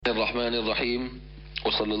الرحمن الرحيم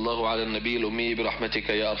وصلى الله على النبي الأمي برحمتك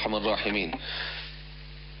يا أرحم الراحمين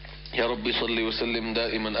يا رب صل وسلم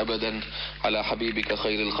دائما أبدا على حبيبك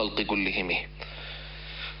خير الخلق كلهم.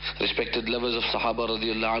 Respected lovers of Sahaba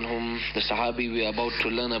radiallahu anhum, the Sahabi we are about to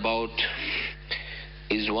learn about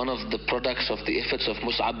is one of the products of the efforts of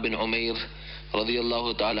Mus'ab bin Umair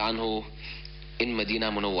radiallahu ta'ala anhu in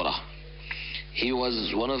Medina Munawwara. He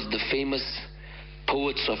was one of the famous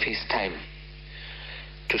poets of his time,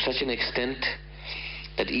 to such an extent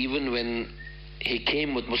that even when he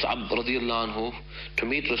came with Mus'ab radiallahu anhu to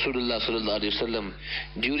meet Rasulullah sallallahu alayhi wasallam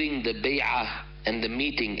during the bay'ah and the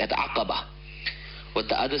meeting at Aqaba with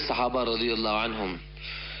the other Sahaba radiallahu anhum,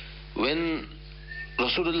 when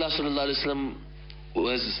Rasulullah sallallahu alayhi wasallam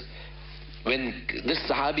when this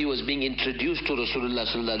Sahabi was being introduced to Rasulullah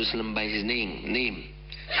sallallahu alayhi wasallam by his name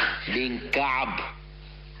being Kaab,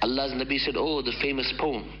 Allah's Nabi said, "Oh, the famous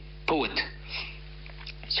poet."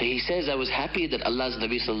 So he says, I was happy that Allah's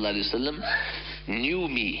Nabi sallallahu alayhi wasallam knew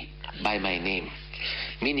me by my name.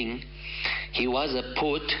 Meaning, he was a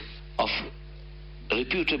poet of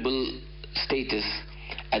reputable status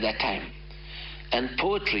at that time. And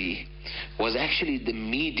poetry was actually the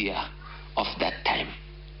media of that time.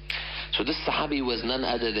 So this Sahabi was none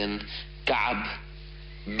other than Kaab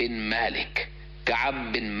bin Maalik.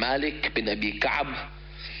 Kaab bin Maalik bin Abi Kaab,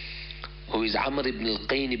 who is Amr ibn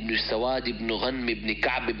al-Qayn ibn Sawad ibn Ghanm ibn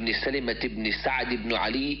Kaab ibn Salimat ibn Sa'd ibn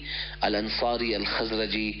Ali al-Ansari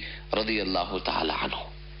al-Khazraji radiyallahu ta'ala anhu.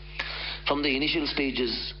 From the initial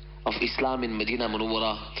stages of Islam in Medina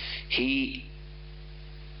Munawwara, he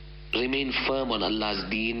remained firm on Allah's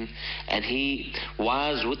deen, and he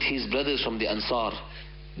was with his brothers from the Ansar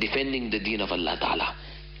defending the deen of Allah ta'ala.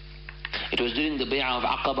 It was during the bay'ah of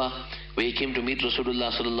Aqaba where he came to meet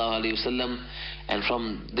Rasulullah sallallahu alayhi wasallam, and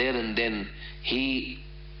from there and then he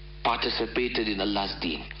participated in Allah's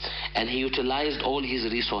deen, and he utilized all his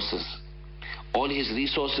resources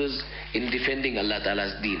in defending Allah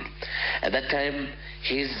Ta'ala's deen. At that time,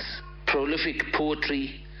 his prolific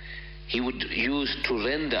poetry he would use to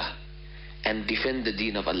render and defend the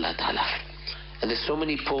deen of Allah Ta'ala. And there's so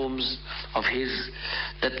many poems of his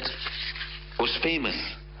that was famous.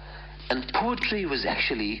 And poetry was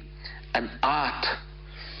actually an art,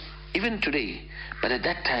 even today, but at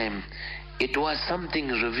that time it was something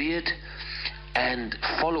revered and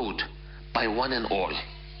followed by one and all.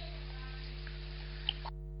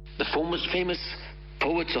 The most famous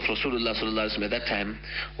poets of Rasulullah sallallahu alaihi wasallam at that time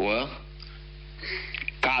were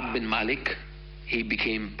Kaab bin Maalik, he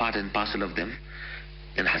became part and parcel of them,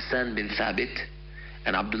 and Hassan bin Thabit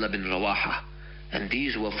and Abdullah bin Rawaha, and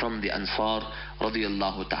these were from the Ansar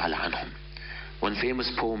radiyallahu ta'ala anhum. One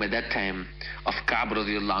famous poem at that time of Kaab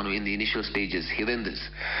radiyallahu anhu in the initial stages, he renders,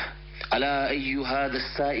 ألا أي هذا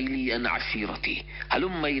السائل أن عشيرتي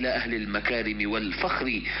هلم إلى أهل المكارم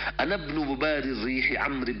والفخر أنا ابن مبار الريح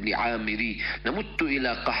عمرو بن عامري نمت إلى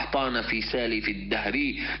قحطان في سالف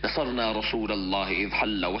الدهر نصرنا رسول الله إذ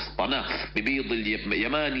حل وسطنا ببيض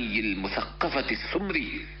اليماني المثقفة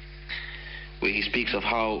السمري. Where he speaks of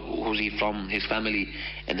who's he from, his family,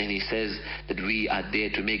 and then he says that we are there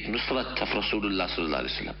to make nusrat of Rasulullah sallallahu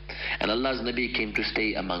alaihi wasallam. And Allah's Nabi came to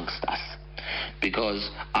stay amongst us,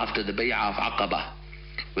 because after the bay'ah of Aqaba,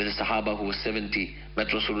 where the Sahaba who was 70 met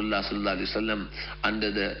Rasulullah sallallahu alaihi wasallam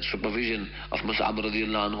under the supervision of Mus'ab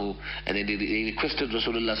radiyallahu anhu, and then they requested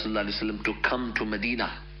Rasulullah sallallahu alaihi wasallam to come to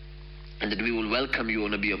Medina, and that we will welcome you, O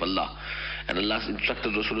Nabi of Allah. And Allah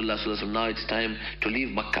instructed Rasulullah sallallahu alaihi wasallam, now it's time to leave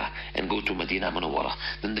Makkah and go to Medina Munawwara.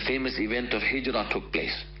 Then the famous event of Hijrah took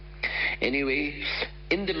place. Anyway,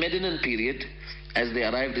 in the Medinan period, as they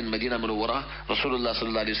arrived in Medina Munawwara, Rasulullah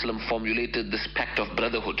sallallahu alaihi wasallam formulated this pact of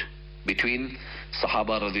brotherhood between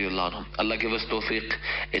Sahaba radiyallahu anhum. Allah give us tawfiq.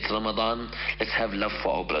 It's Ramadan. Let's have love for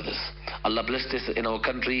our brothers. Allah bless this in our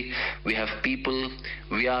country. We have people.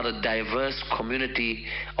 We are a diverse community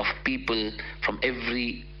of people from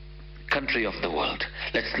every country of the world.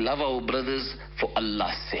 Let's love our brothers for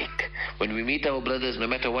Allah's sake. When we meet our brothers, no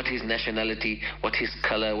matter what his nationality, what his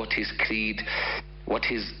color, what his creed, what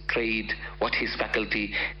his trade, what his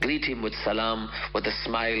faculty, greet him with salam, with a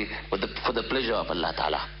smile, for the pleasure of Allah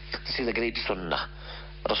Ta'ala. This is a great sunnah.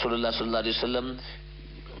 Rasulullah sallallahu alaihi wasallam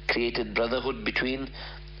created brotherhood between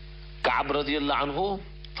Kaab radiyallahu anhu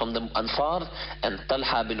from the Ansar and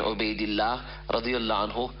Talha bin Ubaidillah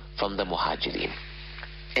radiyallahu anhu from the Muhajirin.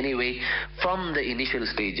 Anyway, from the initial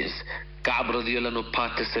stages, Kaab radiyallahu anhu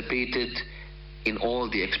participated in all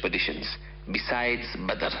the expeditions, besides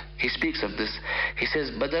Badr. He speaks of this. He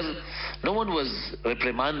says, Badr, no one was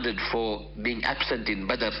reprimanded for being absent in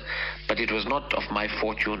Badr, but it was not of my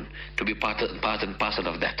fortune to be part and parcel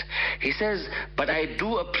of that. He says, but I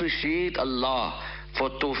do appreciate Allah for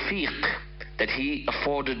tawfiq, that He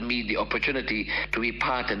afforded me the opportunity to be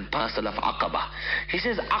part and parcel of Aqaba. He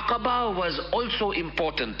says Aqaba was also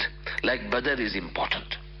important, like Badr is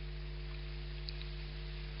important.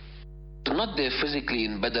 Not there physically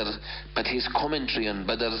in Badr, but his commentary on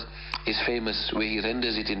Badr is famous, where he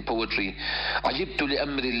renders it in poetry. عجبت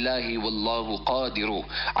لأمر الله والله قادر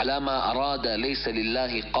على ما أراد ليس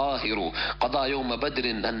لله قاهر قضى يوم بدر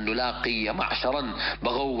أن نلاقي معشرا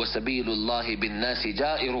بغوا وسبيل الله بالناس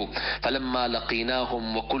جائر فلما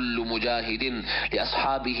لقيناهم وكل مجاهد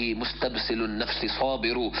لأصحابه مستبسل النفس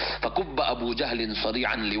صابر فكب أبو جهل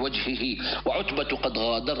صريعا لوجهه وعتبة قد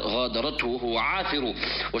غادرته وهو عاثر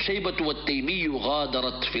وشيبة والتيمي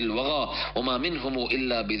غادرت في الوغى وما منهم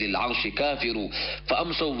إلا بذي العرش كافر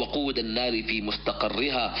فأمسوا وقود النار في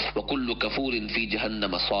مستقرها وكل كفور في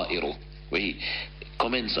جهنم صائر. Where he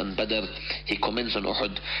comments on Badr, he comments on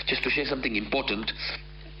Uhud. Just to share something important,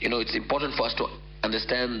 it's important for us to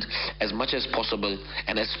understand as much as possible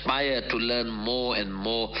and aspire to learn more and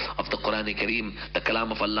more of the Quran Kareem, the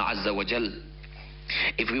Kalam of Allah Azza wa Jal.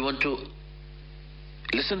 If we want to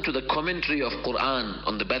listen to the commentary of Quran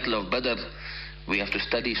on the Battle of Badr, we have to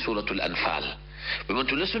study Surah Al-Anfal. We want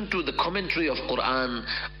to listen to the commentary of Quran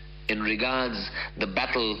in regards the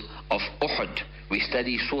Battle of Uhud. We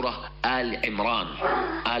study Surah Al-Imran.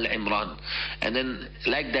 And then,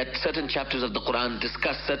 like that, certain chapters of the Quran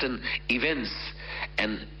discuss certain events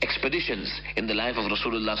and expeditions in the life of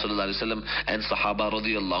Rasulullah sallallahu alaihi wasallam and Sahaba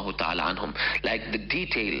radiyallahu ta'ala anhum. Like the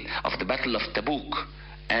detail of the Battle of Tabuk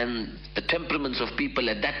and the temperaments of people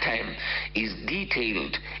at that time is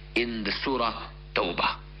detailed in the Surah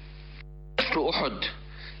Tawbah. As to Uhud,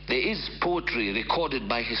 there is poetry recorded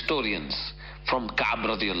by historians from Kaab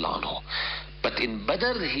radiallahu anhu. But in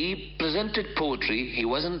Badr, he presented poetry. He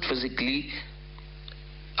wasn't physically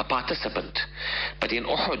a participant. But in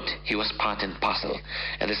Uhud, he was part and parcel.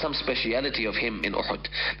 And there's some speciality of him in Uhud.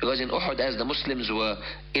 Because in Uhud, as the Muslims were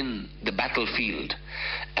in the battlefield,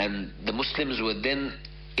 and the Muslims were then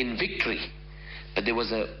in victory, but there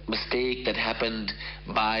was a mistake that happened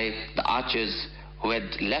by the archers who had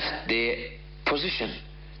left their position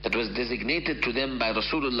that was designated to them by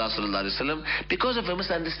Rasulullah sallallahu alaihi wasallam because of a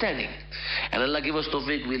misunderstanding. And Allah give us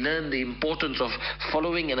tawfiq, we learn the importance of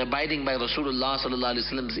following and abiding by Rasulullah sallallahu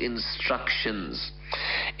alaihi wasallam's instructions.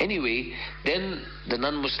 Anyway, then the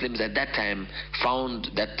non-Muslims at that time found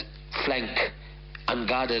that flank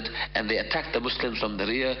unguarded, and they attacked the Muslims from the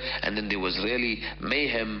rear, and then there was really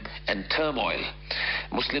mayhem and turmoil.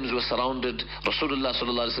 Muslims were surrounded. Rasulullah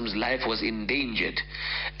sallallahu alaihi wasallam's life was endangered,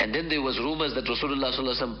 and then there was rumors that Rasulullah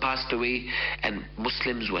sallallahu alaihi wasallam passed away, and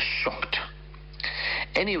Muslims were shocked.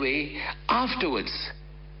 Anyway, afterwards,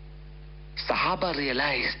 Sahaba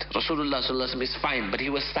realized Rasulullah sallallahu alaihi wasallam is fine, but he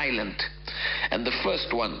was silent, and the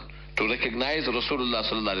first one to recognize Rasulullah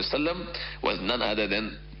sallallahu alaihi wasallam was none other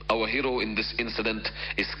than our hero in this incident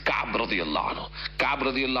is Kaab radiallahu anhu. Kaab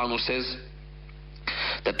radiallahu anhu says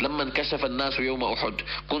that لما انكشف الناس يوم أحد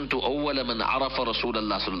كنت أول من عرف رسول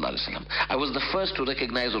الله صلى الله عليه وسلم. I was the first to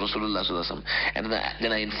recognize Rasulullah صلى الله عليه وسلم, and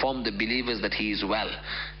then I informed the believers that he is well,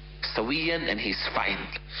 sawiyan, and he is fine.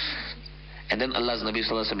 And then Allah's Nabi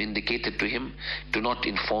sallallahu alaihi wasallam indicated to him, do not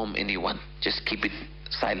inform anyone, just keep it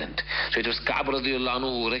silent. So it was Kaab radiallahu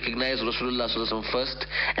anhu who recognized Rasulullah sallallahu alaihi wasallam first,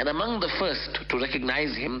 and among the first to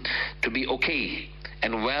recognize him to be okay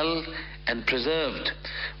and well and preserved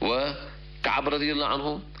were Kaab radiallahu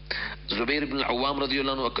anhu, Zubair ibn al-Awwam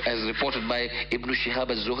radiallahu anhu, as reported by Ibn Shihab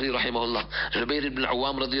al-Zuhri rahimahullah, Zubair ibn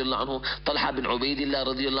al-Awwam radiallahu anhu, Talha bin Ubaidillah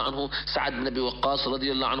radiallahu anhu, Sa'ad bin Abi Waqqas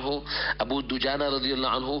radiallahu anhu, Abu Dujana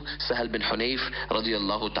radiallahu anhu, Sahal bin Hunayf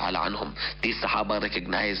radiallahu ta'ala anhum. These Sahaba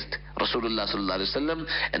recognized Rasulullah sallallahu alayhi wasallam,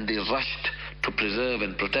 and they rushed to preserve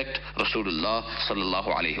and protect Rasulullah sallallahu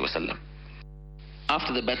alayhi wasallam.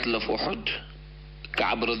 After the Battle of Uhud,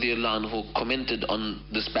 Kaab radiallahu anhu commented on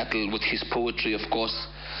this battle with his poetry, of course,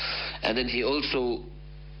 and then he also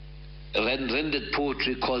rendered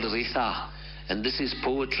poetry called Risa, and this is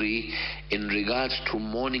poetry in regards to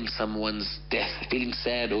mourning someone's death, feeling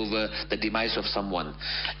sad over the demise of someone,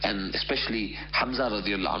 and especially Hamza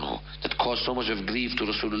radiallahu anhu, that caused so much of grief to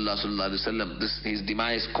Rasulullah sallallahu alaihi wasallam. His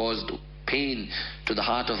demise caused pain to the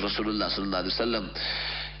heart of Rasulullah sallallahu alaihi wasallam.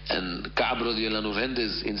 And Kaab radiallahu anhu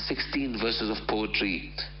renders in 16 verses of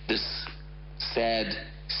poetry this sad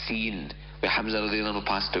scene where Hamza radiallahu anhu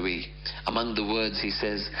passed away. Among the words he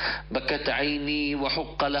says, بكت عيني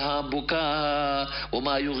وحق لها بكاء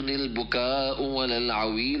وما يغني البكاء ولا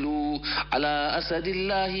العويل على أسد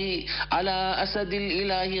الله على أسد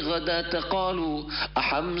الإله غدا تقال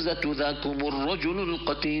أحمزة ذاكم الرجل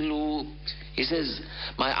القتيل. He says,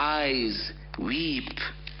 my eyes weep,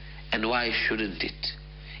 and why shouldn't it?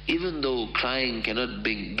 Even though crying cannot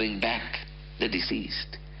bring back the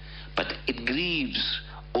deceased, but it grieves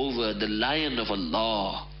over the lion of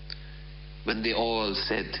Allah. When they all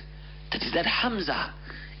said, that is that Hamza?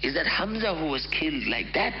 Is that Hamza who was killed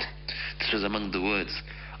like that? This was among the words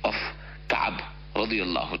of Kaab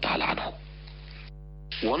radiallahu ta'ala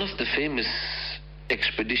anhu. One of the famous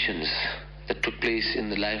expeditions that took place in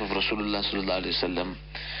the life of Rasulullah sallallahu alaihi wasallam,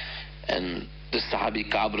 and this Sahabi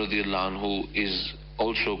Kaab radiallahu anhu is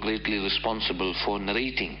also greatly responsible for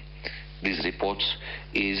narrating these reports,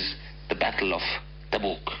 is the Battle of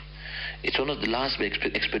Tabuk. It's one of the last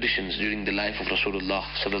expeditions during the life of Rasulullah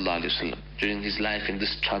sallallahu alaihi wasallam, during his life in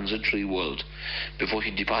this transitory world, before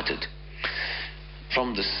he departed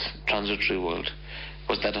from this transitory world,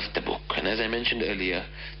 was that of Tabuk. And as I mentioned earlier,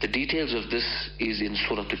 the details of this is in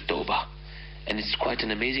Surah At-Tawbah. And it's quite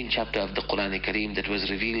an amazing chapter of the Quran Kareem that was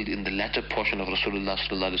revealed in the latter portion of Rasulullah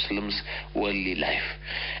sallallahu alaihi wasallam's worldly life.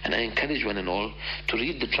 And I encourage one and all to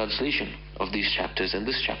read the translation of these chapters and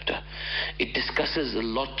this chapter. It discusses a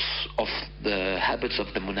lot of the habits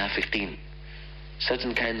of the munafiqeen,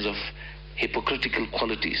 certain kinds of hypocritical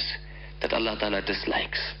qualities that Allah Ta'ala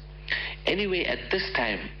dislikes. Anyway, at this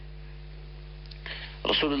time,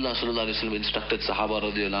 Rasulullah sallallahu alaihi wasallam instructed Sahaba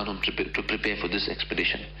radiallahu anhum to prepare for this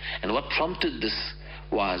expedition. And what prompted this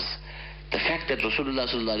was the fact that Rasulullah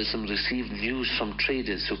sallallahu alaihi wasallam received news from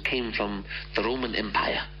traders who came from the Roman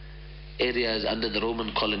Empire, areas under the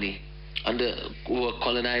Roman colony, who were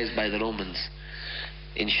colonized by the Romans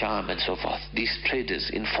in Sham and so forth. These traders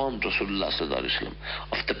informed Rasulullah sallallahu alaihi wasallam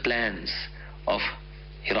of the plans of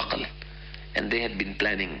Hiraqal. And they had been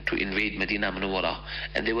planning to invade Medina Munawwara.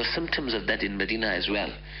 And there were symptoms of that in Medina as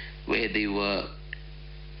well, where they were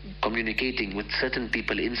communicating with certain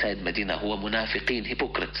people inside Medina who were munafiqeen,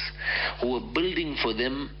 hypocrites, who were building for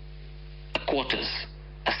them quarters,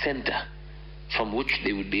 a center from which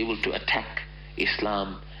they would be able to attack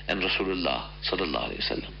Islam and Rasulullah sallallahu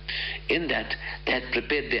alaihi wasallam. In that, they had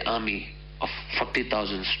prepared their army of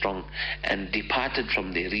 40,000 strong and departed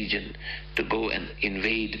from their region to go and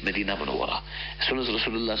invade Medina Munawwara. As soon as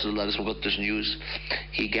Rasulullah sallallahu alaihi wasallam got this news,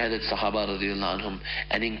 he gathered Sahaba radiallahu anhum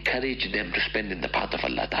and encouraged them to spend in the path of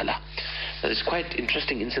Allah Ta'ala. There's quite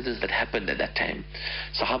interesting incidents that happened at that time.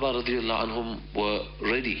 Sahaba radiallahu anhum were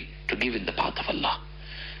ready to give in the path of Allah,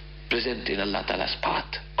 present in Allah Ta'ala's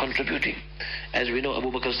path, contributing. As we know, Abu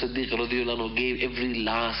Bakr Siddiq radiallahu anhu gave every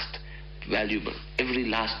last valuable, every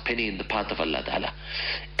last penny in the path of Allah Ta'ala.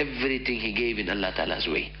 Everything he gave in Allah Ta'ala's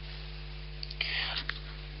way.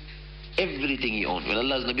 Everything he owned. When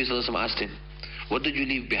Allah's Nabi sallallahu alaihi wasallam asked him, what did you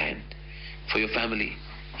leave behind for your family?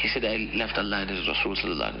 He said, I left Allah and His Rasul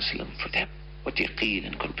sallallahu alaihi wasallam for them. What yaqeen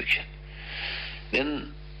and conviction.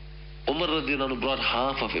 Then Umar radiallahu anhu brought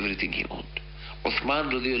half of everything he owned.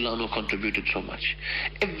 Uthman radiallahu anhu contributed so much.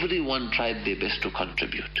 Everyone tried their best to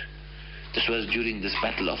contribute. This was during this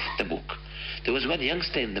battle of Tabuk. There was one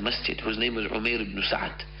youngster in the masjid whose name was Umair ibn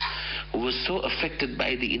Sa'ad, who was so affected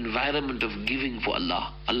by the environment of giving for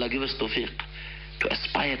Allah. Allah give us tawfiq to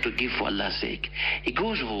aspire to give for Allah's sake. He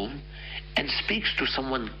goes home and speaks to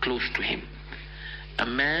someone close to him, a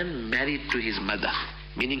man married to his mother,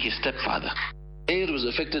 meaning his stepfather. Umair was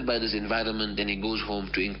affected by this environment, and he goes home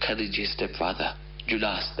to encourage his stepfather,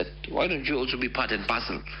 Julas, that why don't you also be part and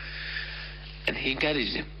parcel? And he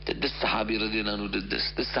encouraged him that this Sahabi radiallahu anhu did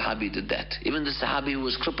this Sahabi did that. Even the Sahabi who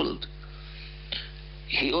was crippled,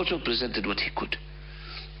 he also presented what he could.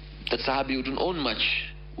 That Sahabi who didn't own much,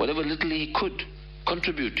 whatever little he could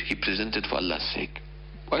contribute, he presented for Allah's sake.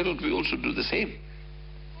 Why don't we also do the same?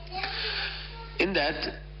 In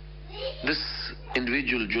that, this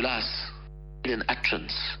individual, Julas, made an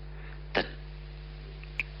utterance that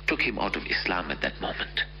took him out of Islam at that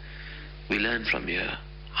moment. We learn from here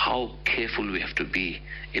how careful we have to be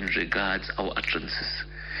in regards our utterances.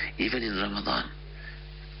 Even in Ramadan,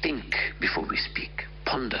 think before we speak,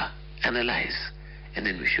 ponder, analyze, and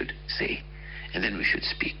then we should say, and then we should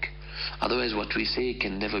speak. Otherwise what we say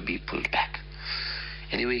can never be pulled back.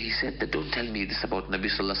 Anyway, he said that don't tell me this about Nabi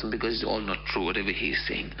sallallahu alaihi wasallam, because it's all not true, whatever he is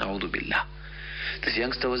saying. Na'udhu billah. This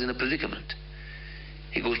youngster was in a predicament.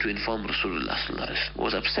 He goes to inform Rasulullah sallallahu alaihi wasallam,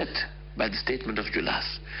 was upset by the statement of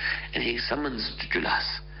Julas, and he summons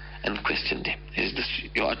Julas and questioned him. Is this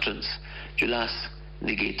your utterance? Julas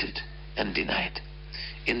negated and denied.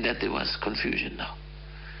 In that there was confusion now.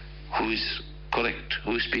 Who is correct?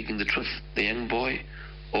 Who is speaking the truth? The young boy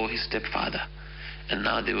or his stepfather? And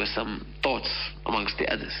now there were some thoughts amongst the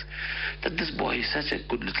others that this boy is such a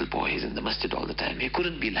good little boy. He's in the masjid all the time. He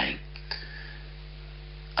couldn't be lying.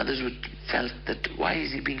 Others would felt that why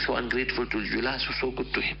is he being so ungrateful to Julas who's so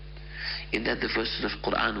good to him? In that the verses of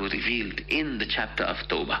Quran were revealed in the chapter of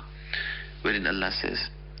Tawbah, wherein Allah says,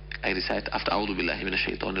 I recite after أعوذ بالله من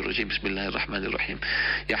الشيطان الرجيم بسم الله الرحمن الرحيم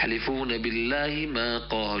يحلفون بالله ما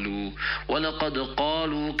قالوا ولقد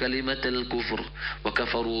قالوا كلمة الكفر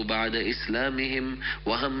وكفروا بعد إسلامهم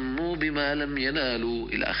وهموا بما لم ينالوا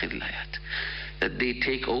إلى آخر الآيات. That they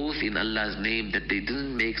take oath in Allah's name that they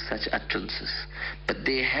didn't make such utterances, but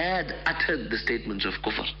they had uttered the statements of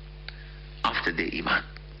kufr after their iman.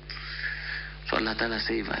 So Allah Ta'ala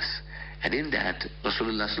save us. And in that,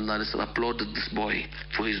 Rasulullah sallallahu alaihi wasallam applauded this boy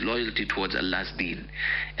for his loyalty towards Allah's deen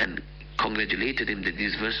and congratulated him that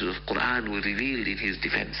these verses of Quran were revealed in his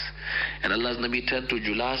defense. And Allah's Nabi turned to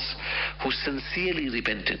Julas, who sincerely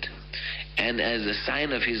repented. And as a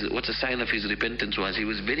sign of his, what a sign of his repentance was, he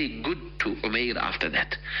was very good to Umayr after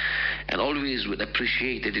that. And always would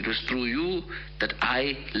appreciate that it was through you that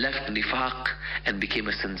I left nifaq and became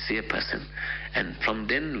a sincere person. And from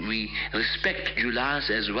then we respect Julas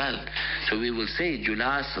as well. So we will say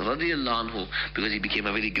Julas radiallahu anhu because he became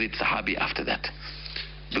a very great sahabi after that,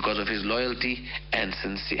 because of his loyalty and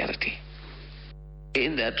sincerity.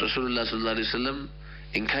 In that, Rasulullah sallallahu alaihi wasallam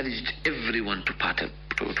encouraged everyone to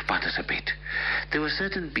participate. There were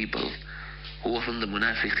certain people who were from the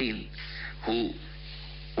munafiqeen who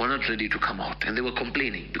were not ready to come out, and they were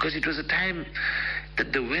complaining because it was a time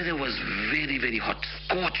that the weather was very, very hot,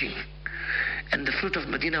 scorching, and the fruit of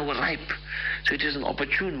Medina were ripe. So it is an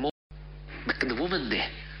opportune moment. But the woman there,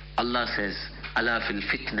 Allah says, Allah fil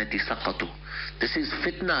fitnati saqatu. This is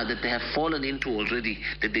fitna that they have fallen into already,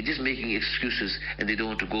 that they're just making excuses and they don't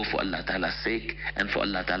want to go for Allah Ta'ala's sake and for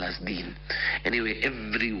Allah Ta'ala's deen. Anyway,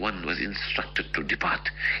 everyone was instructed to depart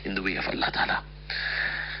in the way of Allah Ta'ala.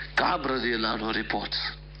 Kaab radiallahu anhu reports,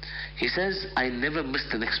 he says, I never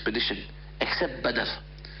missed an expedition except Badr.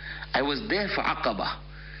 I was there for Aqaba.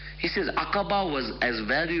 He says Aqaba was as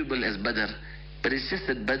valuable as Badr, but it's just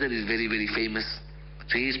that Badr is very, very famous.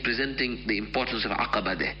 So he is presenting the importance of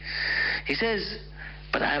Aqaba there. He says,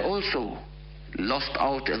 but I also lost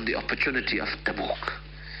out on the opportunity of Tabuk.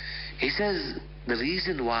 He says the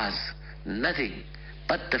reason was nothing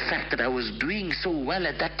but the fact that I was doing so well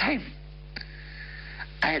at that time.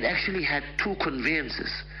 I had actually had 2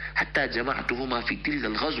 conveyances. حتى جمعتهما في تلك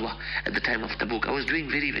الغزوة at the time of Tabuk. I was doing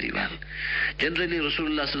very, very well. Generally,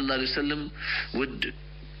 Rasulullah sallallahu alaihi wasallam would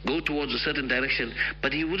go towards a certain direction,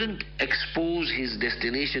 but he wouldn't expose his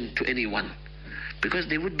destination to anyone, because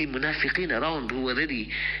there would be munafiqeen around who were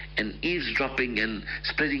ready and eavesdropping and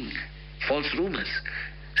spreading false rumors.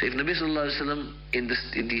 So if Nabi sallallahu alaihi wasallam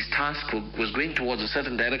in this task was going towards a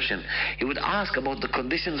certain direction, he would ask about the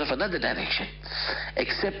conditions of another direction,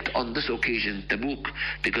 except on this occasion, Tabuk,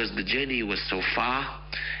 because the journey was so far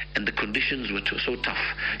and the conditions were so tough,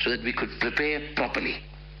 so that we could prepare properly.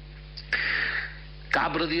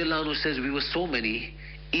 Kaab radiallahu anhu says we were so many,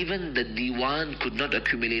 even the diwan could not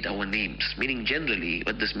accumulate our names. Meaning generally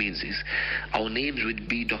what this means is our names would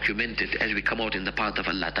be documented as we come out in the path of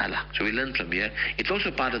Allah Ta'ala. So we learn from here, it's also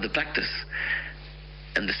part of the practice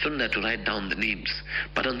and the sunnah to write down the names.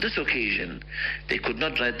 But on this occasion, they could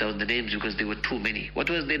not write down the names because there were too many. What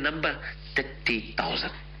was their number? 30,000.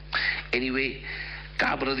 Anyway,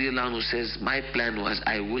 Kaab radiallahu anhu says, my plan was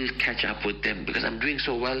I will catch up with them because I'm doing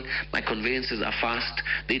so well, my conveyances are fast,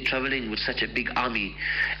 they're traveling with such a big army,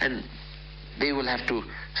 and they will have to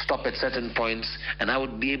stop at certain points, and I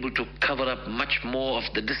would be able to cover up much more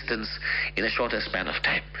of the distance in a shorter span of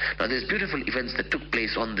time. Now there's beautiful events that took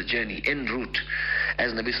place on the journey, en route,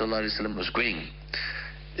 as Nabi sallallahu alaihi wasallam was going.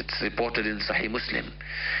 It's reported in Sahih Muslim.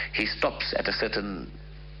 He stops at a certain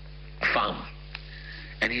farm,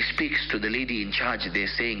 and he speaks to the lady in charge there,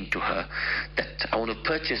 saying to her that I want to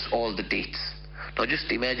purchase all the dates. Now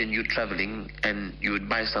just imagine you traveling and you would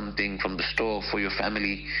buy something from the store for your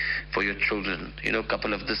family, for your children,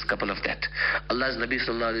 couple of this, couple of that. Allah's Nabi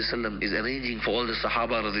sallallahu alaihi wasallam is arranging for all the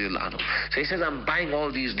Sahaba radiallahu anhu. So he says, I'm buying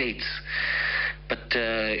all these dates, but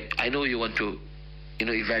I know you want to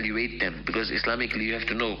evaluate them, because Islamically you have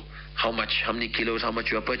to know how many kilos, how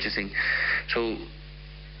much you are purchasing. So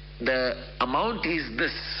the amount is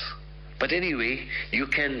this, but anyway, you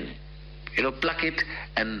can, pluck it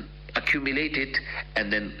and accumulate it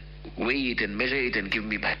and then weigh it and measure it and give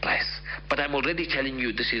me my price. But I'm already telling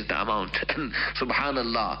you this is the amount. And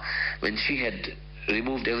subhanallah, when she had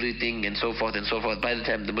removed everything and so forth, by the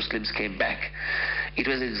time the Muslims came back, it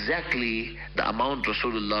was exactly the amount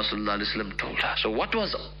Rasulullah sallallahu alaihi wasallam told her. So what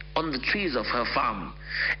was on the trees of her farm,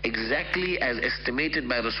 exactly as estimated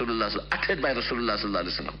by Rasulullah, uttered by Rasulullah sallallahu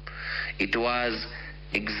alaihi wasallam, it was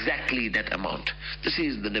exactly that amount. This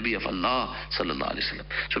is the Nabi of Allah sallallahu alaihi wasallam.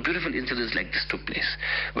 So beautiful incidents like this took place,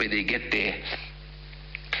 where they get there.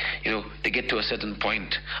 They get to a certain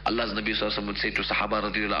point. Allah's Nabi sallallahu alaihi wasallam would say to Sahaba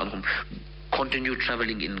radiyallahu anhum, continue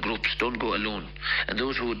traveling in groups, don't go alone. And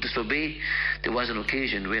those who would disobey, there was an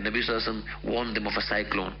occasion where Nabi sallallahu alaihi wasallam warned them of a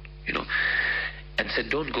cyclone, and said,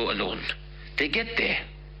 don't go alone. They get there,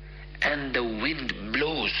 and the wind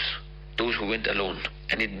blows those who went alone,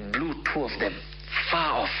 and it blew two of them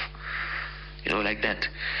far off, like that.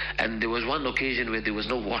 And there was one occasion where there was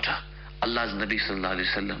no water. Allah's Nabi sallallahu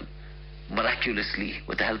alaihi wasallam miraculously,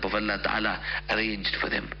 with the help of Allah Ta'ala, arranged for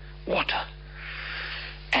them water.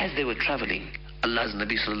 As they were traveling, Allah's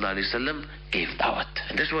Nabi sallallahu alaihi wasallam gave da'wat,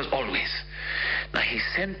 and this was always. Now he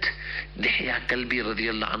sent Dihya Kalbi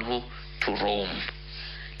radiyallahu anhu to Rome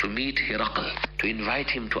to meet Hiraqal, to invite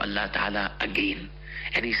him to Allah Ta'ala again.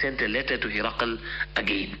 And he sent a letter to Hiraqal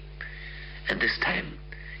again. And this time,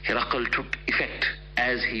 Hiraqal took effect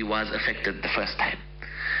as he was affected the first time.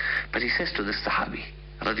 But he says to this Sahabi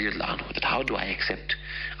radiyallahu anhu, that how do I accept?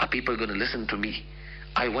 Are people going to listen to me?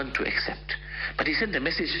 I want to accept. But he sent a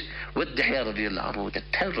message with Dihya radiyallahu anhu that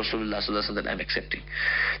tell Rasulullah sallallahu alaihi wasallam that I'm accepting.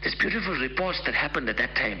 There's beautiful reports that happened at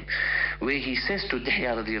that time where he says to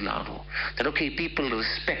Dihya radiyallahu anhu that people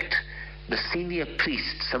respect the senior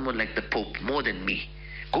priest, someone like the Pope, more than me.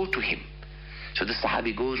 Go to him. So the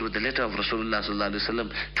Sahabi goes with the letter of Rasulullah sallallahu alaihi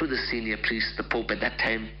wasallam to the senior priest, the Pope at that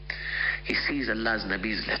time. He sees Allah's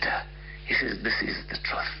Nabi's letter. He says, this is the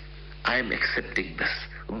truth. I am accepting this.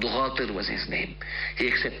 Ghatir was his name. He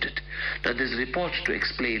accepted. Now there's reports to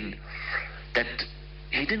explain that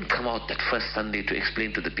he didn't come out that first Sunday to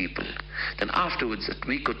explain to the people. Then afterwards, a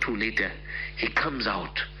week or two later, he comes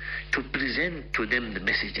out to present to them the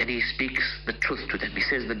message, and he speaks the truth to them. He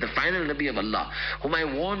says that the final Nabi of Allah, whom I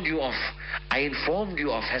warned you of, I informed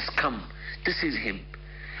you of, has come. This is him.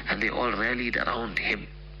 And they all rallied around him.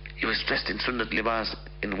 He was dressed in sunnat libas,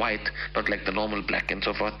 in white, not like the normal black and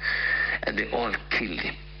so forth. And they all killed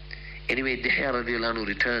him. Anyway, Dihya radiallahu anhu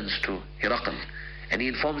returns to Hiraqal, and he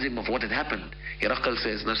informs him of what had happened. Hiraqal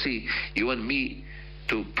says, now see, you want me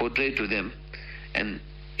to portray to them, and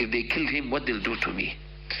if they killed him, what they'll do to me.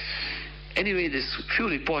 Anyway, there's few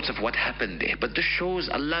reports of what happened there, but this shows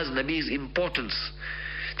Allah's Nabi's importance,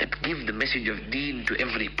 that give the message of deen to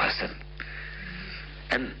every person.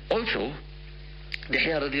 And also,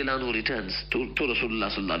 Dihya radiallahu anhu returns to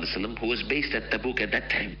Rasulullah sallallahu alaihi wasallam, who was based at Tabuk at that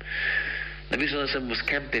time. Nabi sallallahu alaihi wasallam was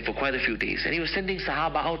camped there for quite a few days, and he was sending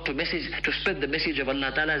Sahaba out to spread the message of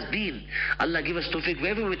Allah Ta'ala's deen. Allah give us tawfiq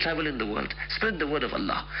wherever we travel in the world. Spread the word of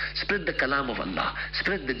Allah, spread the kalam of Allah,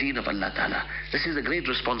 spread the deen of Allah Ta'ala. This is a great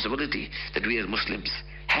responsibility that we as Muslims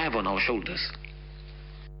have on our shoulders.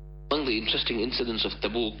 Among the interesting incidents of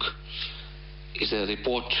Tabuk is a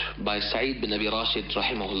report by Sa'id bin Abi Rashid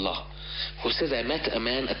rahimahullah, who says, I met a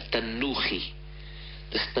man at Tanukhi.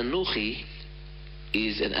 This Tanukhi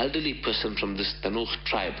is an elderly person from this Tanukh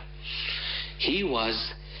tribe. He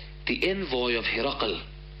was the envoy of Hiraqal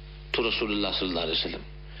to Rasulullah sallallahu alaihi wasallam.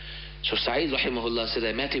 So Sa'id rahimahullah said,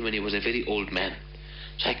 I met him when he was a very old man.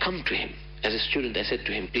 So I come to him. As a student, I said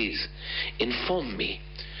to him, please inform me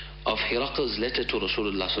of Hiraqal's letter to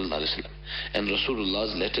Rasulullah sallallahu alaihi wasallam and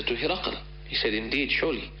Rasulullah's letter to Hiraqal. He said, indeed,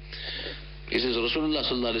 surely. He says, Rasulullah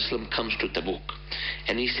sallallahu alaihi wasallam comes to Tabuk,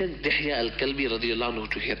 and he sent Dihya al-Kalbi radiyallahu anhu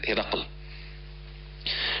to Hiraqal.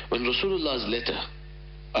 When Rasulullah's letter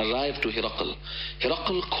arrived to Hiraqal,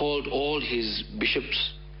 Hiraqal called all his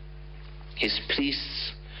bishops, his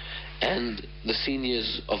priests, and the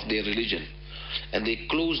seniors of their religion, and they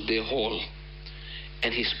closed their hall,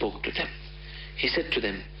 and he spoke to them. He said to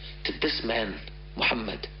them that this man,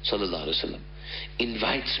 Muhammad sallallahu alaihi wasallam,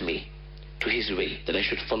 invites me to his way, that I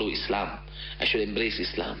should follow Islam, I should embrace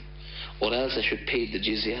Islam, or else I should pay the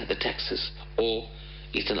jizya, the taxes, or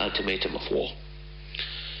it's an ultimatum of war.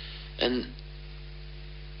 And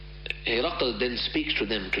Hiraqal then speaks to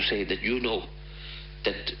them to say that you know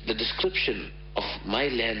that the description of my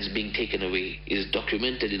lands being taken away is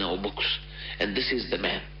documented in our books, and this is the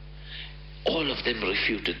man. All of them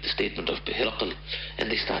refuted the statement of Hiraqal, and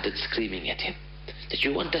they started screaming at him that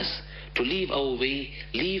you want us to leave our way,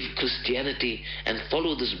 leave Christianity, and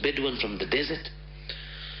follow this Bedouin from the desert.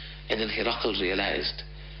 And then Hiraqal realized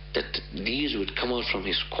that these would come out from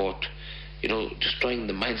his court, destroying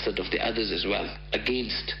the mindset of the others as well,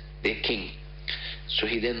 against their king. So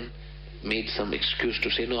he then made some excuse to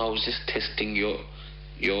say, no, I was just testing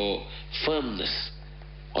your firmness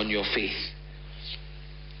on your faith.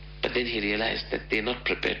 But then he realized that they're not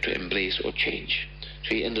prepared to embrace or change.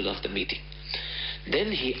 So he ended off the meeting.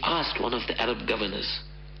 Then he asked one of the Arab governors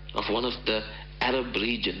of one of the Arab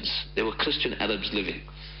regions. There were Christian Arabs living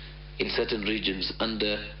in certain regions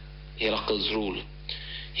under Heracle's rule.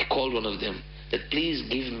 He called one of them that please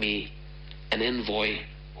give me an envoy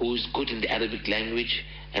who is good in the Arabic language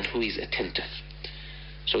and who is attentive.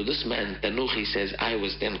 So this man, Tanuh, he says, I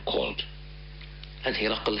was then called. And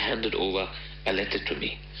Heracle handed over a letter to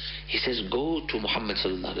me. He says, go to Muhammad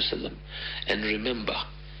sallallahu alaihi wasallam and remember,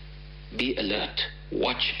 be alert,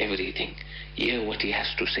 watch everything, hear what he has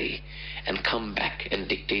to say, and come back and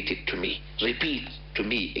dictate it to me. Repeat to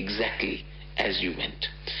me exactly as you meant.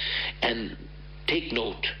 And take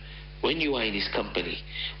note, when you are in his company,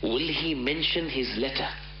 will he mention his letter?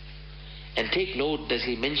 And take note, does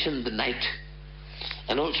he mention the night?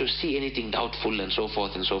 And also see anything doubtful and so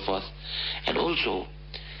forth and so forth. And also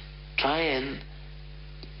try and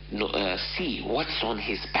see what's on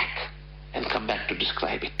his back and come back to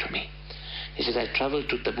describe it to me. He says, I traveled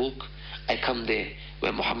to Tabuk. I come there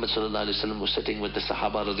where Muhammad sallallahu alaihi wasallam was sitting with the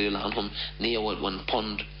Sahaba radiyallahu anhum near one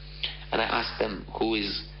pond. And I asked them, who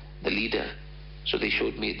is the leader? So they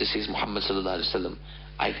showed me, this is Muhammad sallallahu alaihi wasallam.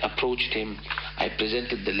 I approached him. I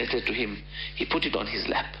presented the letter to him. He put it on his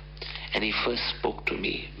lap. And he first spoke to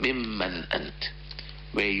me, Mimman ant?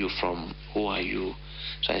 Where are you from? Who are you?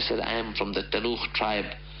 So I said, I am from the Tanuh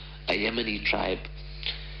tribe, a Yemeni tribe.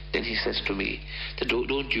 Then he says to me,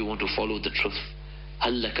 don't you want to follow the truth?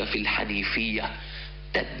 Hallaka fil hanifiyya,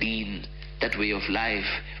 that deen, that way of life,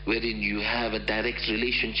 wherein you have a direct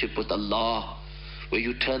relationship with Allah, where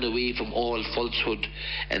you turn away from all falsehood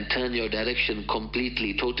and turn your direction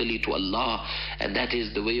completely, totally to Allah. And that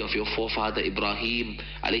is the way of your forefather Ibrahim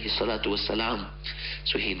alayhi salatu wassalam.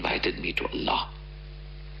 So he invited me to Allah.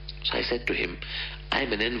 So I said to him, I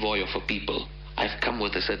am an envoy of a people. I've come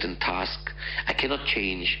with a certain task. I cannot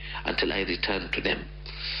change until I return to them.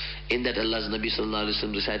 In that, Allah's Nabi sallallahu alaihi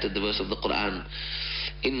wasallam recited the verse of the Quran,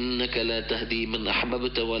 إنك لا تهدي من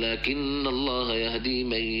أحببت ولكن الله يهدي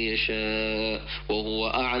من يشاء وهو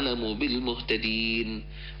أعلم بالمهتدين.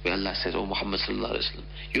 Where Allah said, oh Muhammad sallallahu alaihi wasallam,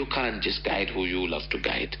 you can't just guide who you love to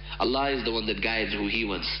guide. Allah is the one that guides who He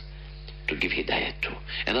wants to give hidayat to.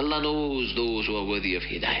 And Allah knows those who are worthy of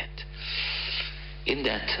hidayat. In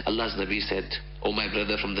that, Allah's Nabi said, oh my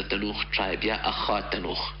brother from the Tanuh tribe, Ya Akha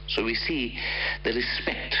Tanuh. So we see the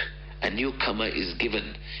respect a newcomer is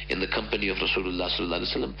given in the company of Rasulullah sallallahu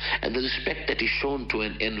alaihi wasallam, and the respect that is shown to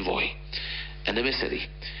an envoy, an emissary.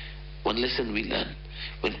 One lesson we learn: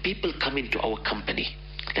 when people come into our company,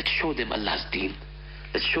 let's show them Allah's deen.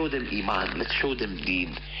 Let's show them Iman. Let's show them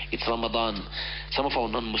deen. It's Ramadan. Some of our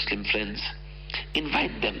non-Muslim friends,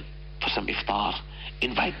 invite them for some iftar.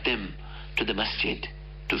 Invite them to the masjid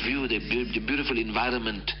to view the beautiful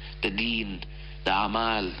environment, the deen, the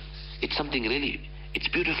amal. It's something really, it's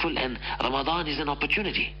beautiful, and Ramadan is an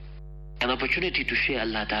opportunity to share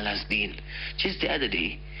Allah Ta'ala's deen. Just the other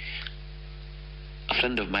day, a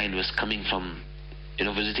friend of mine was coming from,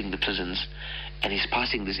 visiting the prisons, and he's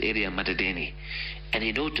passing this area, Madadeni, and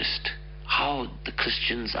he noticed how the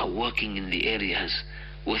Christians are working in the areas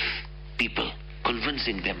with people,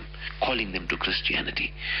 convincing them, calling them to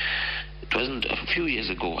Christianity. It wasn't a few years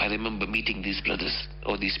ago, I remember meeting these brothers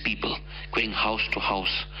or these people, going house to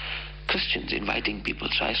house, Christians inviting people.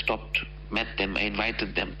 So I stopped, met them, I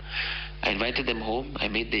invited them home, I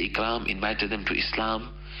made the ikram, invited them to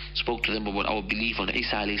Islam, spoke to them about our belief on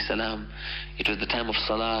Isa alayhi salam. It was the time of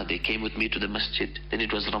Salah, they came with me to the masjid. Then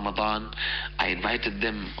it was Ramadan, I invited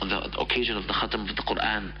them on the occasion of the Khatam of the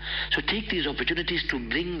Quran. So take these opportunities to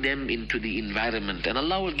bring them into the environment, and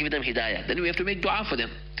Allah will give them hidayah. Then we have to make dua for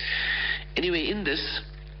them. Anyway, in this,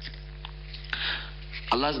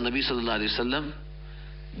 Allah's Nabi sallallahu alaihi wasallam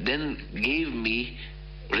then gave me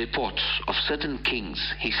reports of certain kings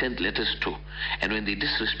he sent letters to, and when they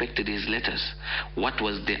disrespected his letters, what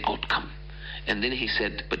was the outcome? And then he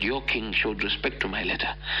said, but your king showed respect to my letter,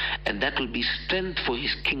 and that will be strength for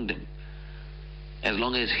his kingdom as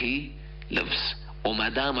long as he lives.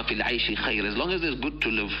 وَمَدَامَ فِي الْعَيْشِ خَيْرٍ, as long as there's good to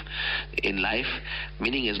live in life,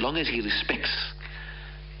 meaning as long as he respects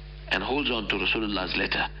and holds on to Rasulullah's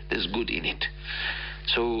letter, there's good in it.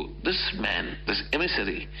 So this man, this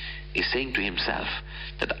emissary, is saying to himself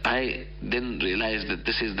that I then realized that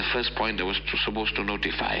this is the first point I was supposed to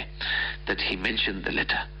notify, that he mentioned the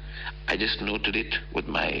letter. I just noted it on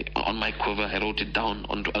my quiver. I wrote it down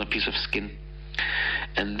on a piece of skin,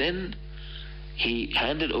 and then he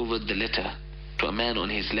handed over the letter to a man on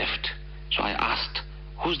his left. So I asked,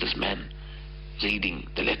 who's this man? reading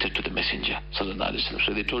the letter to the Messenger sallallahu alaihi wasallam.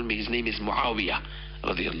 So they told me his name is Muawiyah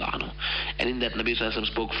radiallahu anhu. And in that Nabi sallallahu alaihi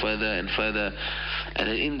wasallam spoke further and further, and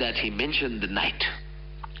in that he mentioned the night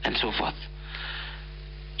and so forth.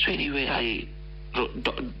 So anyway, I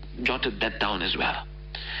jotted that down as well,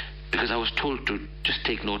 because I was told to just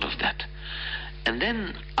take note of that. And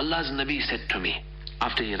then Allah's Nabi said to me,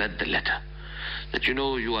 after he read the letter, that you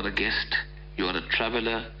are a guest, you are a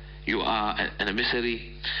traveler, you are an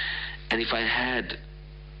emissary, and if I had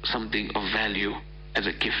something of value as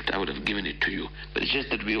a gift, I would have given it to you. But it's just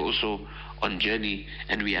that we are also on journey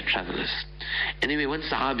and we are travelers. Anyway, one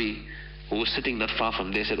Sahabi who was sitting not far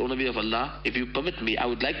from there said, "O Nabi of Allah, if you permit me, I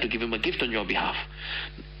would like to give him a gift on your behalf."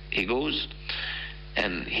 He goes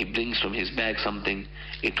and he brings from his bag something.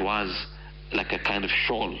 It was like a kind of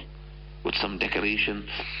shawl with some decoration.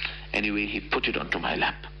 Anyway, he put it onto my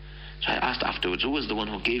lap. So I asked afterwards, who was the one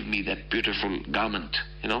who gave me that beautiful garment,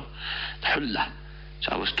 the hulla?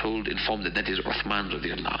 So I was informed that is Uthman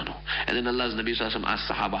radiallahu anhu. And then Allah's Nabi sallallahu alaihi wasallam asked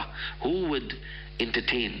Sahaba, who would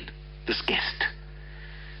entertain this guest?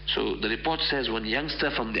 So the report says one youngster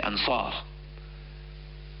from the Ansar,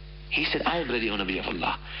 he said, I am ready, O Nabi of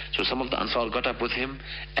Allah. So some of the Ansar got up with him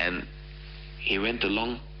and he went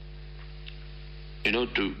along,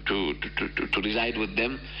 to reside with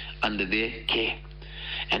them under their care.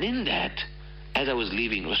 And in that, as I was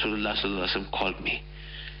leaving, Rasulullah sallallahu alaihi wasallam called me.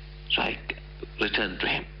 So I returned to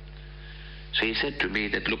him. So he said to me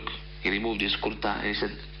that, look, he removed his kurta and he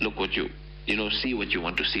said, look what see what you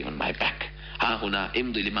want to see on my back.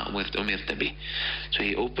 So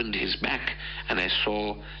he opened his back and I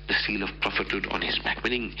saw the seal of prophethood on his back.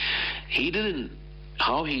 Meaning,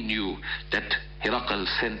 how he knew that Herakl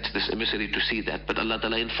sent this emissary to see that, but Allah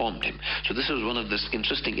Ta'ala informed him. So this was one of the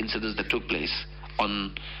interesting incidents that took place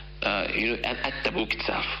on, at Tabuk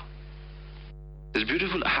itself. There's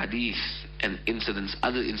beautiful hadith and incidents,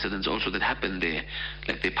 other incidents also that happened there,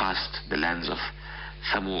 like they passed the lands of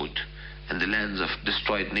Thamud and the lands of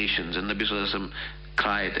destroyed nations, and Nabi Sallallahu Alaihi Wasallam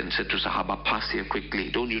cried and said to Sahaba, pass here quickly,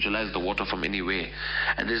 don't utilize the water from anywhere.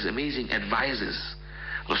 And there's amazing advices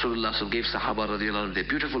Rasulullah gave Sahaba radiallahu anhu, their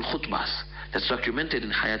beautiful khutbahs that's documented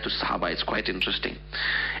in Hayatus Sahaba. It's quite interesting.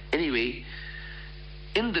 Anyway,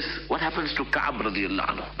 in this, what happens to Kaab radiallahu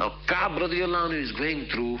anhu? Now Kaab radiallahu anhu is going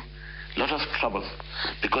through a lot of trouble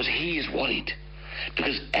because he is worried.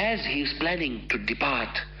 Because as he is planning to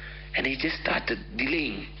depart, and he just started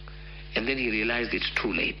delaying, and then he realized it's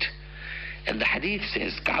too late. And the hadith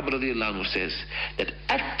says, Kaab radiallahu anhu says, that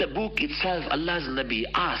at the book itself, Allah's Nabi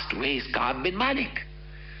asked, where is Kaab bin Maalik?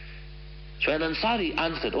 So an Ansari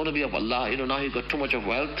answered, O Nabi of Allah, now he got too much of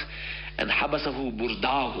wealth, and habasahu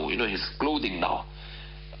burdahu, his clothing now,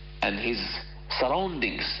 and his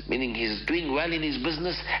surroundings, meaning he's doing well in his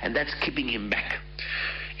business, and that's keeping him back.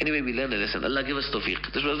 Anyway, we learn a lesson. Allah give us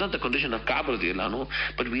tawfiq. This was not the condition of Kaab radiallahu anhu,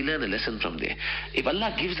 but we learn a lesson from there. If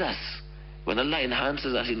Allah gives us, when Allah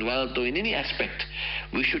enhances us in wealth or in any aspect,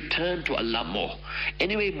 we should turn to Allah more.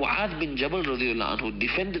 Anyway, Mu'adh bin Jabal radiallahu anhu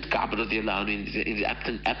defended Kaab radiallahu anhu in his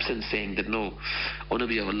absence, saying that no, O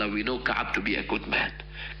Nabi of Allah, we know Kaab to be a good man.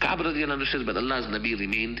 Kaab radiallahu anhu says, but Allah's Nabi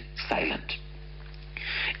remained silent.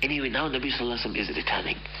 Anyway, now Nabi sallallahu alaihi wasallam is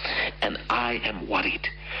returning, and I am worried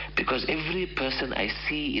because every person I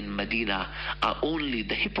see in Medina are only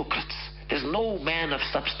the hypocrites. There's no man of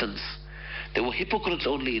substance. There were hypocrites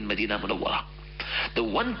only in Medina Munawwara. The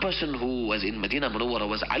one person who was in Medina Munawwara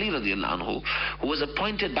was Ali radiallahu anhu, who was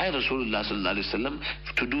appointed by Rasulullah sallallahu alaihi wasallam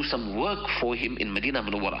to do some work for him in Medina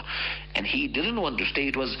Munawwara, and he didn't want to stay.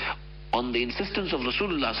 It was on the insistence of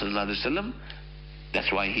Rasulullah sallallahu alaihi wasallam.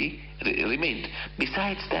 That's why he remained.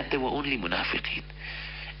 Besides that, there were only munafiqeen.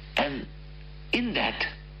 And in that,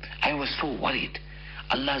 I was so worried.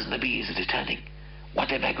 Allah's Nabi is returning.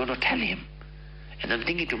 What am I going to tell him? And I'm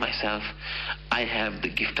thinking to myself, I have the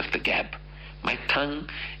gift of the gab. My tongue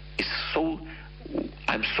is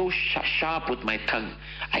I'm so sharp with my tongue.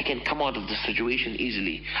 I can come out of the situation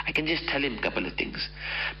easily. I can just tell him a couple of things.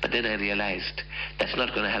 But then I realized that's not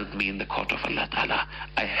going to help me in the court of Allah Ta'ala.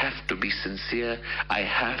 I have to be sincere. I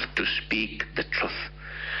have to speak the truth.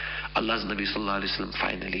 Allah's Nabi Sallallahu Alaihi Wasallam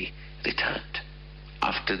finally returned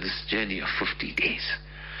after this journey of 50 days.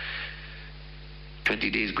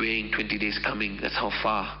 20 days going, 20 days coming, that's how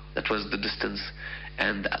far, that was the distance.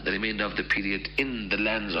 And the remainder of the period in the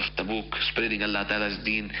lands of Tabuk, spreading Allah Ta'ala's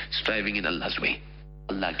deen, striving in Allah's way.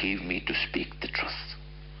 Allah gave me to speak the truth.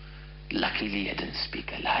 Luckily I didn't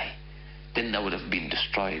speak a lie. Then I would have been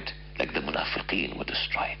destroyed like the munafiqeen were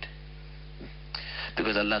destroyed.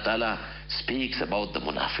 Because Allah Ta'ala speaks about the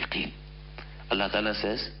munafiqeen. Allah Ta'ala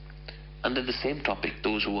says, under the same topic,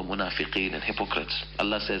 those who were munafiqeen and hypocrites.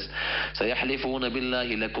 Allah says, سَيَحْلِفُونَ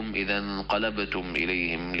بِاللَّهِ لَكُمْ إِذَا انْقَلَبْتُمْ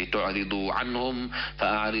إِلَيْهِمْ لِتُعْرِضُوا عَنْهُمْ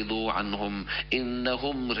فَأَعْرِضُوا عَنْهُمْ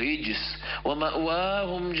إِنَّهُمْ رِجْسٌ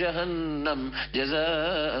وَمَأْوَاهُمْ جَهَنَّمْ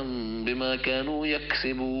جَزَاءً بِمَا كَانُوا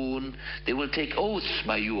يَكْسِبُونَ. They will take oaths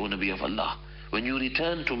by you, O Nabi of Allah, when you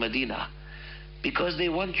return to Medina, because they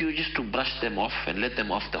want you just to brush them off and let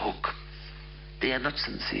them off the hook. They are not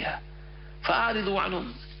sincere. فَأَعْرِضُوا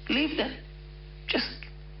عَنْهُمْ. Leave them. Just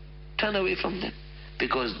turn away from them,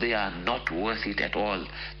 because they are not worth it at all.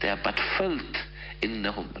 They are but filth.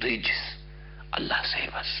 إِنَّهُمْ رِجْسٌ. Allah save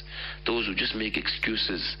us. Those who just make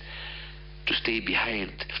excuses to stay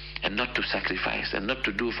behind and not to sacrifice and not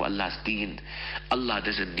to do for Allah's deen. Allah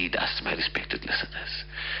doesn't need us, my respected listeners.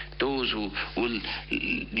 Those who will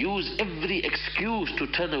use every excuse to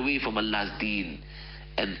turn away from Allah's deen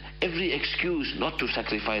and every excuse not to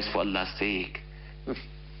sacrifice for Allah's sake.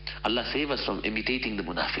 Allah save us from imitating the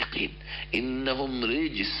munafiqeen. Innahum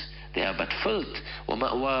rijs. They are but filth.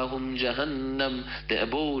 وَمَأْوَاهُمْ جَهَنَّمْ. Their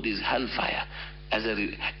abode is hellfire as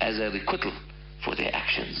a requital for their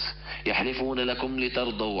actions. يَحْلِفُونَ لَكُمْ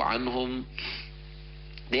لِتَرْضَوْا عَنْهُمْ.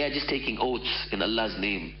 They are just taking oaths in Allah's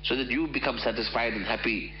name so that you become satisfied and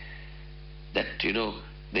happy that,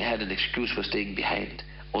 they had an excuse for staying behind.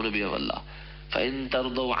 O Nabi of Allah, فَإِن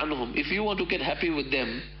تَرْضَوْا عَنْهُمْ. If you want to get happy with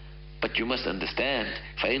them, but you must understand,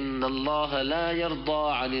 فَإِنَّ اللَّهَ لَا يَرْضَى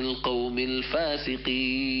عَنِ الْقَوْمِ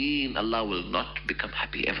الْفَاسِقِينَ. Allah will not become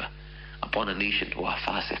happy ever upon a nation who are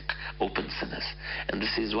fasiq, open sinners. And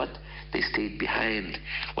this is what? They stayed behind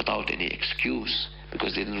without any excuse,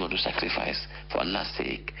 because they didn't want to sacrifice for Allah's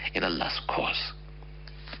sake, in Allah's cause.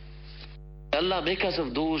 Allah, make us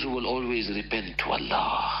of those who will always repent to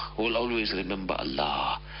Allah, who will always remember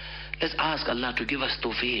Allah. Let's ask Allah to give us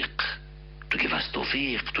tawfiq,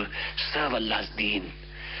 to serve Allah's deen.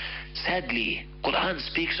 Sadly, Quran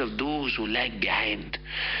speaks of those who lag behind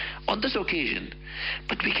on this occasion,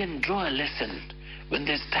 but we can draw a lesson when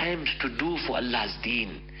there's times to do for Allah's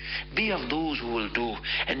deen. Be of those who will do,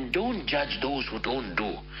 and don't judge those who don't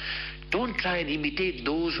do. Don't try and imitate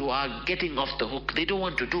those who are getting off the hook. They don't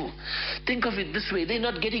want to do. Think of it this way, they're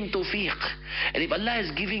not getting tawfiq. And if Allah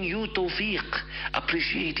is giving you tawfiq,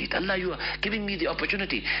 appreciate it. Allah, you are giving me the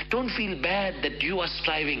opportunity. Don't feel bad that you are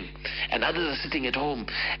striving and others are sitting at home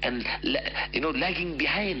and lagging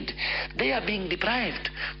behind. They are being deprived.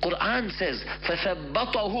 Quran says,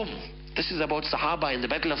 فَثَبَّطَهُمْ. This is about Sahaba in the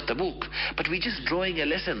Battle of Tabuk. But we're just drawing a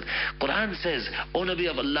lesson. Quran says, O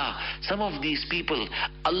Nabi of Allah, some of these people,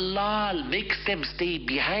 Allah makes them stay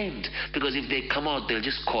behind, because if they come out, they'll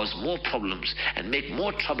just cause more problems and make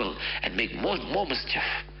more trouble and make more mischief.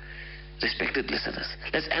 Respected listeners,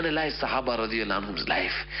 let's analyze Sahaba radiallahu anhum's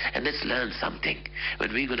life and let's learn something.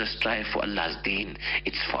 When we're going to strive for Allah's deen,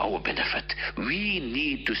 it's for our benefit. We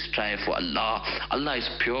need to strive for Allah. Allah is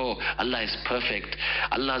pure. Allah is perfect.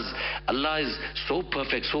 Allah is so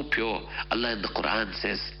perfect, so pure. Allah in the Quran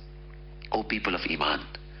says, O people of Iman,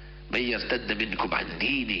 مَن يَرْتَدَّ مِنْكُمْ عَنْ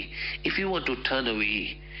دِينِهِ. If you want to turn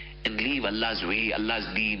away and leave Allah's way, Allah's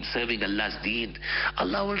deen, serving Allah's deen,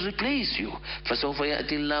 Allah will replace you. فَسَوْفَ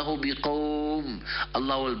يَأْتِ اللَّهُ بِقَوْمٍ.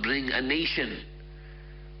 Allah will bring a nation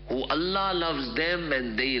who Allah loves them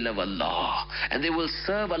and they love Allah, and they will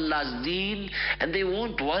serve Allah's deen, and they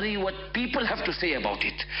won't worry what people have to say about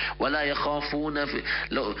it. وَلَا يَخَافُونَ فِي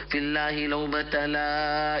اللَّهِ لَوْمَةَ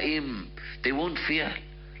لَائِمٍ. They won't fear.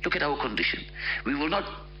 Look at our condition. We will not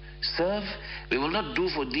serve, we will not do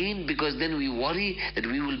for deen, because then we worry that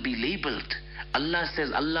we will be labeled. Allah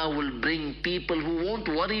says Allah will bring people who won't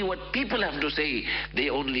worry what people have to say.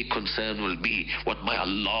 Their only concern will be what my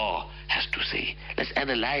Allah has to say. Let's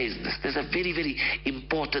analyze this. There's a very, very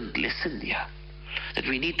important lesson here that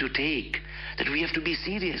we need to take, that we have to be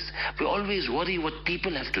serious. We always worry what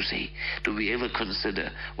people have to say. Do we ever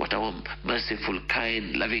consider what our merciful,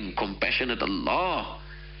 kind, loving, compassionate Allah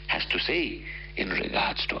has to say in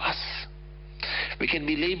regards to us? We can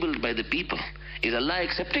be labeled by the people. Is Allah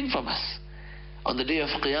accepting from us? On the day of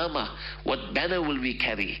Qiyamah, what banner will we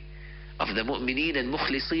carry? Of the mu'mineen and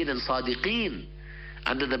mukhliseen and sadiqeen,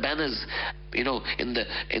 under the banners, in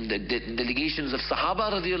the delegations of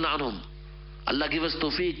Sahaba radiallahu anhum. Allah give us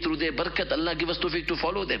tawfiq through their barakat. Allah give us tawfiq to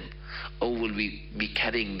follow them. Or will we be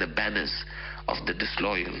carrying the banners of the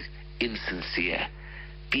disloyal, insincere,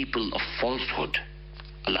 people of falsehood?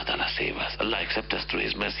 Allah Ta'ala save us. Allah accept us through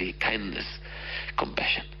His mercy, kindness,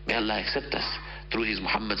 compassion. May Allah accept us through His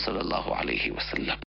Muhammad sallallahu alayhi wa sallam.